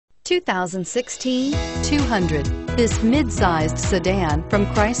2016 200. This mid-sized sedan from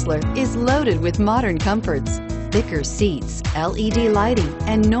Chrysler is loaded with modern comforts. Thicker seats, LED lighting,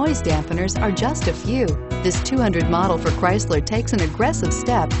 and noise dampeners are just a few. This 200 model for Chrysler takes an aggressive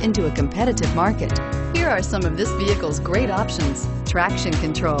step into a competitive market. Here are some of this vehicle's great options: traction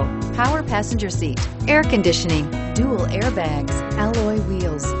control, power passenger seat, air conditioning, dual airbags, alloy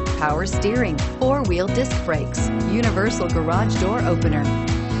wheels, power steering, four-wheel disc brakes, universal garage door opener,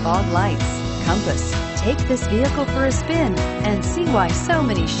 fog lights, compass. Take this vehicle for a spin and see why so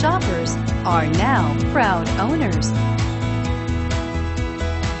many shoppers are now proud owners.